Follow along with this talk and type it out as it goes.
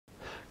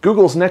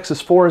Google's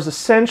Nexus 4 is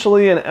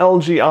essentially an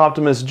LG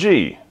Optimus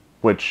G,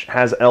 which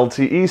has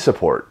LTE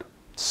support.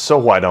 So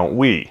why don't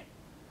we?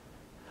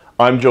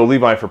 I'm Joe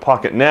Levi for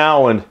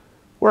Pocketnow, and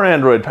we're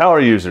Android power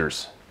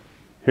users.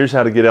 Here's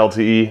how to get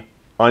LTE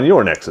on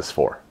your Nexus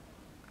 4.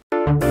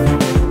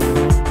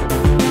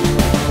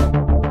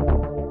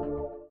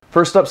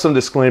 First up, some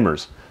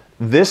disclaimers.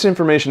 This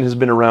information has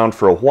been around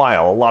for a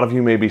while. A lot of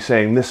you may be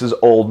saying this is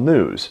old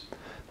news.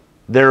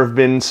 There have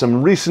been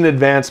some recent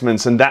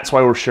advancements, and that's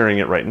why we're sharing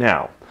it right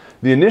now.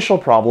 The initial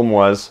problem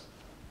was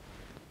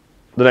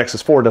the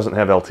Nexus 4 doesn't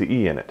have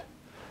LTE in it.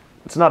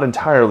 It's not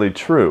entirely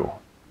true.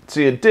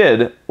 See, it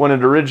did when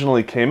it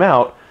originally came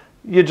out.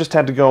 You just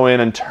had to go in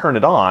and turn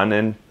it on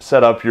and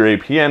set up your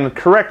APN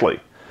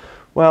correctly.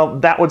 Well,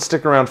 that would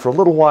stick around for a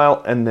little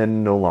while and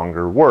then no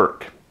longer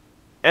work.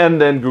 And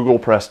then Google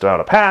pressed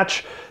out a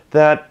patch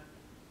that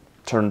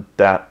turned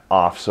that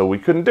off, so we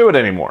couldn't do it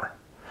anymore.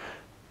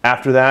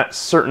 After that,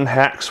 certain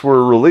hacks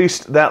were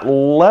released that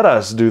let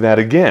us do that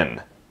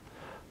again.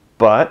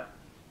 But,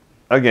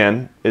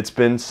 again, it's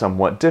been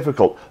somewhat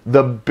difficult.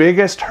 The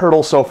biggest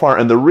hurdle so far,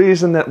 and the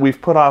reason that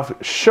we've put off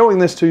showing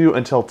this to you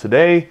until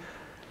today,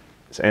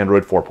 is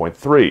Android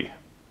 4.3.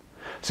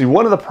 See,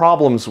 one of the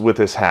problems with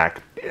this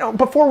hack,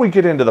 before we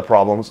get into the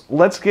problems,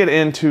 let's get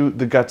into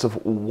the guts of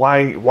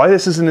why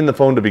this isn't in the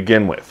phone to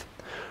begin with.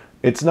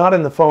 It's not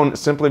in the phone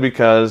simply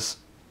because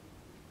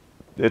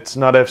it's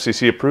not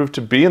FCC approved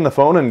to be in the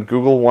phone, and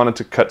Google wanted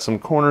to cut some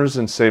corners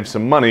and save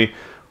some money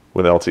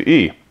with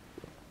LTE.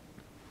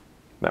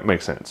 That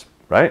makes sense,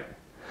 right?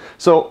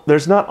 So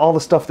there's not all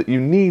the stuff that you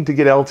need to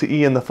get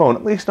LTE in the phone,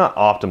 at least not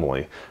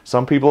optimally.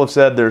 Some people have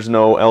said there's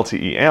no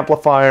LTE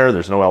amplifier,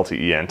 there's no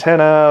LTE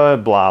antenna,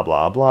 blah,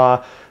 blah,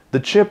 blah. The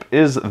chip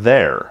is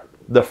there.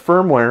 The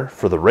firmware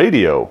for the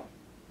radio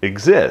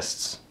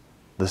exists.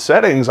 The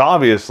settings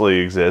obviously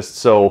exist,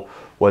 so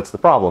what's the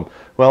problem?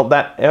 Well,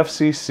 that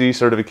FCC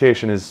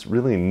certification is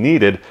really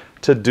needed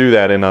to do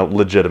that in a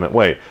legitimate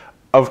way.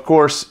 Of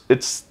course,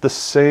 it's the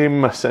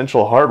same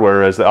essential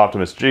hardware as the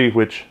Optimus G,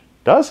 which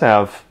does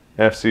have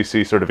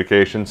FCC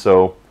certification,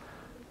 so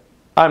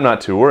I'm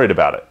not too worried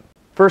about it.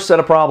 First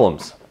set of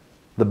problems.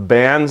 The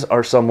bands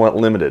are somewhat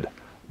limited.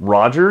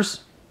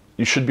 Rogers,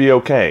 you should be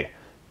okay.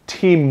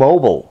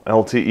 T-Mobile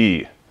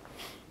LTE.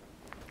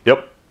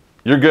 Yep,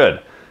 you're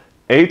good.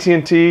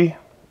 AT&T,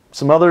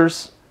 some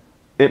others,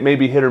 it may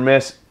be hit or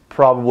miss,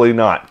 probably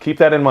not. Keep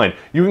that in mind.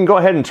 You can go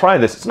ahead and try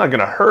this. It's not going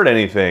to hurt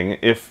anything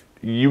if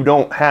you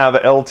don't have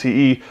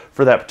LTE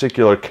for that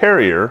particular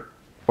carrier,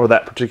 or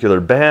that particular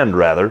band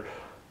rather,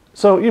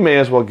 so you may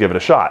as well give it a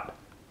shot.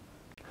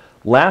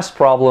 Last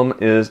problem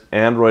is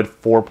Android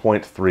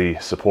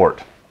 4.3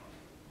 support.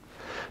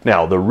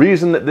 Now, the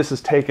reason that this has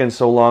taken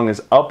so long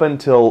is up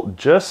until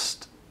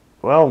just,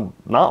 well,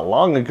 not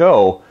long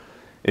ago,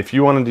 if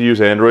you wanted to use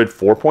Android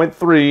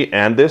 4.3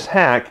 and this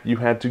hack, you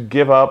had to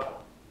give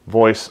up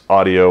voice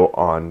audio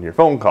on your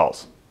phone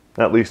calls,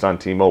 at least on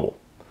T-Mobile,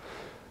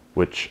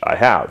 which I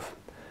have,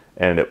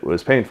 and it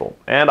was painful.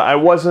 And I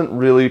wasn't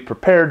really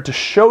prepared to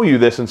show you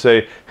this and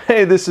say,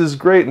 hey, this is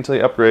great until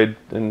you upgrade,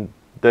 and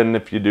then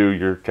if you do,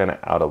 you're kind of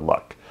out of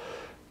luck.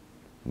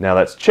 Now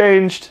that's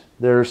changed.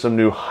 There are some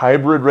new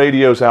hybrid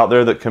radios out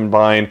there that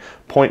combine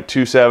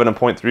 0.27 and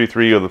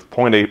 0.33 with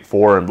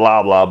 0.84 and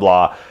blah, blah,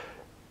 blah.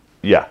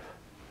 Yeah,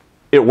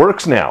 it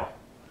works now.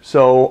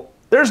 So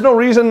there's no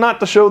reason not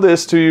to show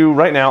this to you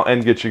right now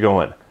and get you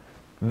going.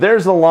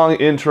 There's the long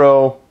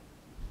intro.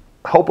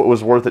 Hope it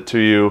was worth it to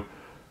you.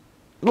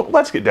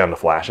 Let's get down to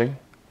flashing.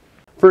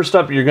 First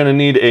up, you're going to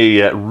need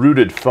a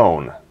rooted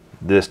phone.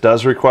 This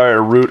does require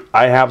a root.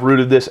 I have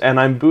rooted this and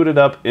I'm booted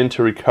up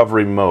into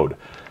recovery mode.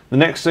 The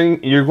next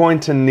thing, you're going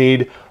to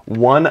need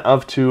one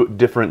of two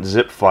different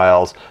zip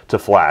files to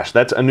flash.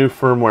 That's a new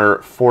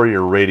firmware for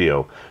your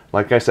radio.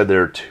 Like I said,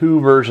 there are two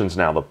versions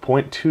now, the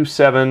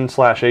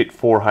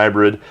 0.27/84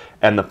 hybrid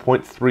and the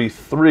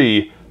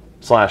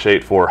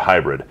 0.33/84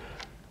 hybrid.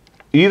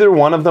 Either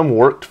one of them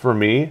worked for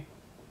me.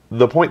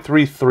 The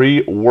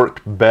 0.33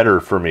 worked better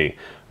for me,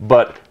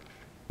 but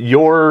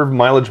your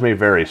mileage may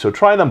vary. So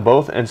try them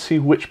both and see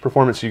which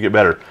performance you get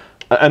better.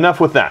 Enough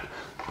with that.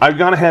 I've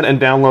gone ahead and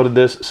downloaded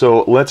this,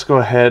 so let's go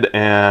ahead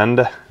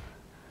and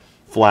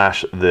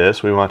flash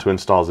this. We want to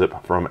install zip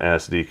from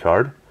SD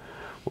card.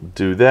 We'll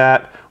do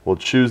that. We'll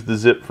choose the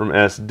zip from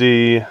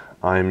SD.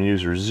 I'm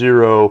user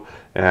 0,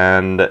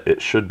 and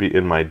it should be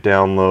in my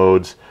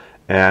downloads.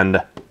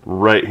 And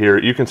right here,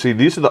 you can see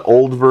these are the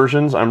old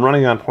versions. I'm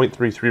running on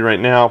 0.33 right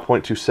now.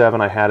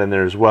 0.27 I had in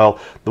there as well.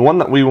 The one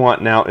that we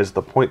want now is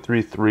the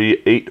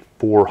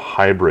 0.33/84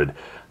 hybrid.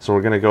 So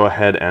we're going to go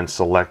ahead and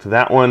select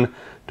that one.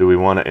 Do we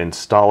want to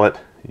install it?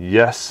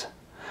 Yes.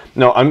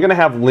 No, I'm going to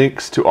have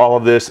links to all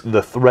of this.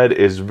 The thread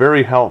is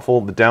very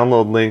helpful. The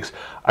download links,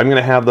 I'm going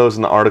to have those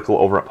in the article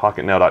over at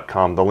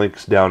pocketnow.com. The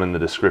link's down in the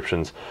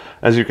descriptions.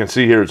 As you can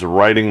see here, it's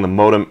writing the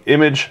modem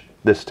image.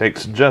 This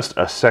takes just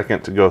a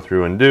second to go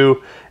through and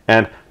do,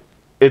 and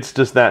it's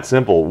just that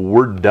simple.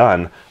 We're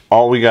done.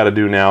 All we got to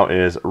do now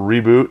is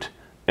reboot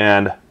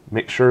and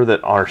make sure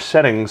that our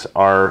settings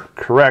are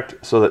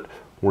correct so that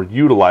we're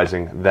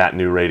utilizing that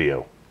new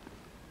radio.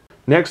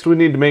 Next, we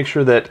need to make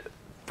sure that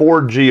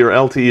 4G or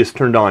LTE is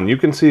turned on. You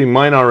can see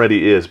mine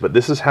already is, but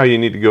this is how you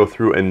need to go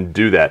through and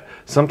do that.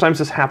 Sometimes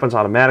this happens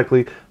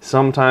automatically,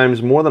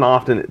 sometimes more than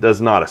often it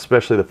does not,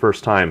 especially the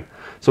first time.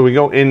 So we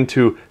go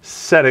into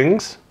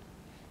settings,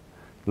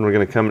 and we're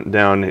going to come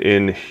down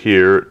in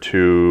here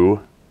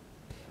to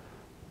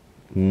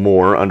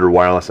more under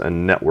wireless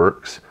and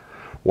networks.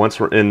 Once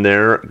we're in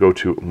there, go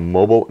to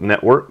mobile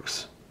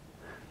networks,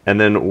 and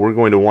then we're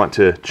going to want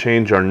to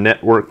change our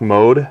network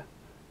mode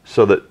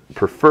so that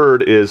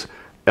preferred is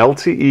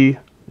LTE,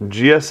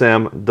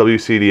 GSM,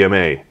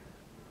 WCDMA.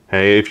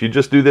 Hey, if you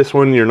just do this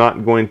one, you're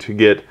not going to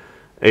get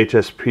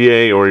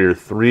HSPA or your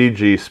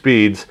 3G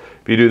speeds.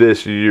 If you do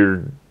this,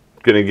 you're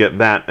going to get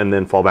that and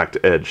then fall back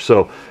to Edge.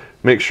 So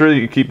make sure that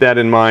you keep that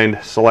in mind,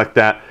 select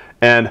that,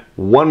 and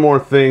one more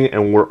thing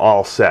and we're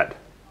all set.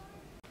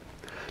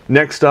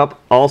 Next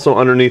up, also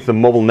underneath the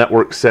mobile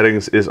network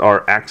settings is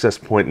our access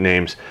point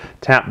names.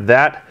 Tap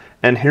that,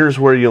 and here's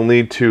where you'll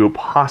need to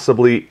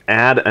possibly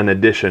add an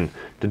addition.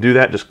 To do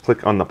that, just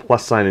click on the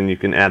plus sign and you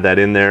can add that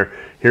in there.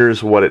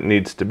 Here's what it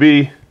needs to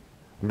be.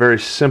 Very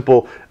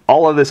simple.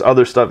 All of this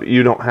other stuff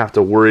you don't have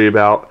to worry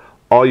about.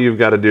 All you've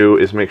got to do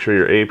is make sure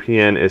your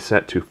APN is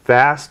set to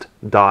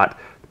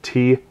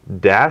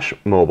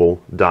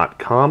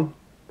fast.t-mobile.com.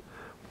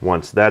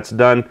 Once that's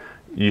done,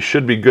 you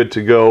should be good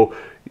to go.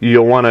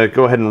 You'll want to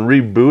go ahead and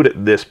reboot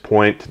at this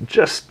point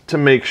just to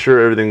make sure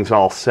everything's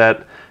all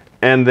set.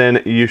 And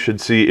then you should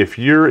see if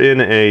you're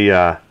in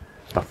a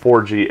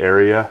 4G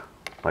area,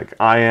 like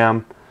I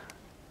am,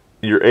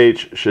 your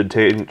H should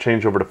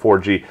change over to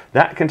 4G.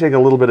 That can take a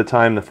little bit of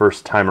time the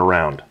first time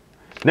around.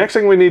 Next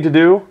thing we need to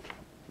do,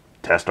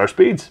 test our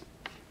speeds.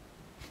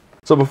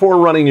 So before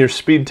running your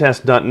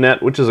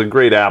speedtest.net, which is a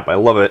great app, I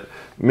love it,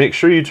 make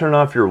sure you turn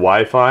off your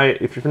Wi-Fi.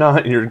 If you're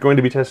not, you're going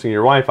to be testing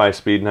your Wi-Fi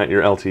speed, not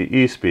your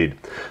LTE speed.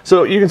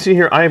 So you can see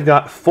here I've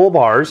got full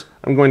bars.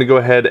 I'm going to go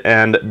ahead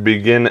and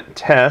begin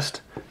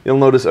test. You'll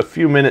notice a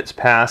few minutes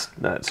passed.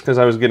 That's because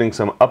I was getting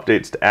some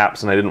updates to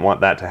apps and I didn't want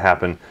that to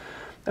happen.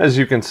 As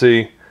you can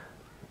see,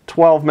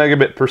 12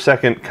 megabit per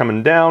second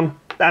coming down.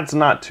 That's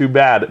not too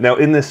bad. Now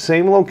in this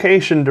same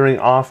location during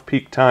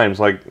off-peak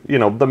times, like, you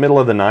know, the middle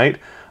of the night,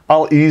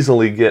 I'll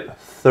easily get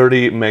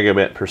 30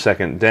 megabit per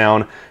second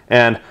down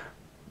and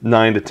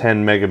 9 to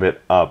 10 megabit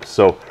up.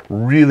 So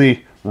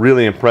really,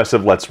 really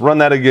impressive. Let's run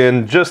that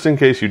again just in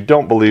case you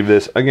don't believe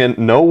this. Again,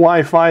 no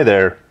Wi-Fi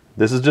there.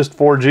 This is just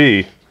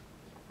 4G.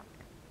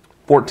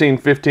 14,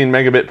 15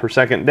 megabit per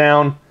second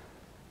down.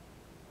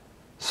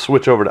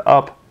 Switch over to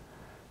up.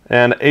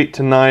 And 8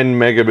 to 9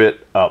 megabit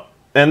up.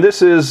 And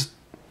this is,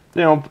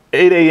 you know,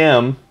 8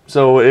 a.m.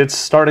 So it's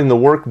starting the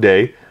work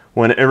day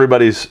when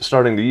everybody's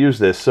starting to use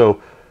this.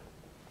 So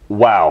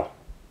wow,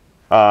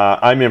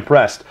 I'm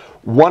impressed.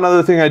 One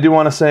other thing I do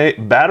want to say,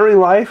 battery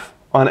life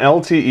on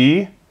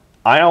LTE,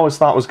 I always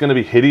thought was going to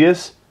be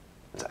hideous.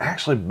 It's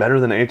actually better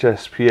than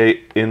HSPA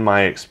in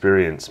my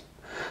experience.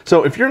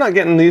 So if you're not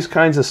getting these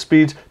kinds of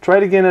speeds, try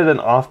it again at an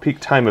off-peak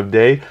time of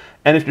day.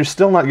 And if you're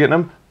still not getting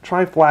them,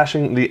 try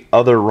flashing the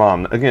other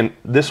ROM. Again,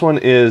 this one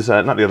is,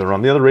 not the other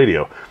ROM, the other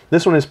radio.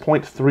 This one is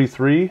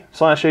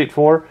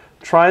 0.33/84.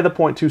 Try the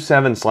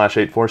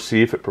 0.27/84,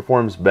 see if it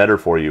performs better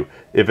for you.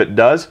 If it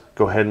does,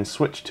 go ahead and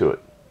switch to it.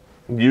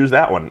 Use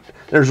that one.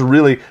 There's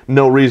really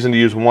no reason to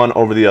use one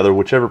over the other,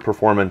 whichever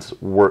performance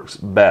works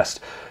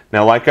best.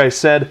 Now, like I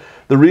said,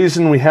 the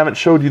reason we haven't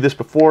showed you this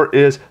before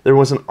is there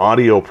was an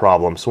audio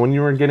problem. So when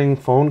you were getting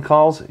phone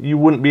calls, you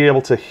wouldn't be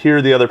able to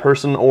hear the other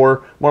person,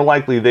 or more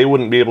likely, they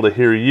wouldn't be able to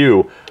hear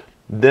you.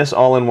 This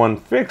all-in-one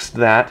fixed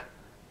that,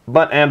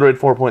 but Android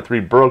 4.3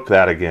 broke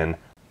that again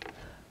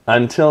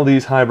until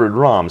these hybrid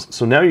ROMs.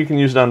 So now you can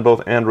use it on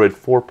both Android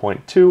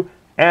 4.2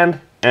 and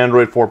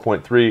Android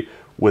 4.3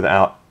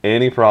 without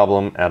any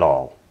problem at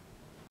all.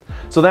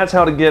 So that's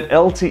how to get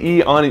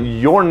LTE on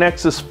your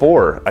Nexus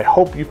 4. I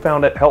hope you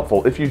found it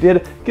helpful. If you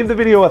did, give the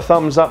video a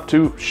thumbs up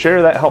to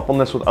share that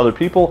helpfulness with other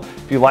people.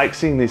 If you like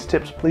seeing these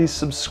tips, please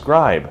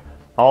subscribe.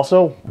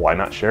 Also, why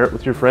not share it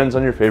with your friends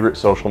on your favorite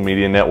social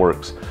media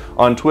networks?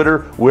 On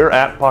Twitter, we're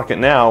at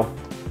Pocketnow,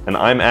 and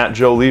I'm at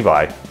Joe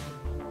Levi.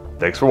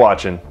 Thanks for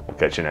watching. We'll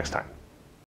catch you next time.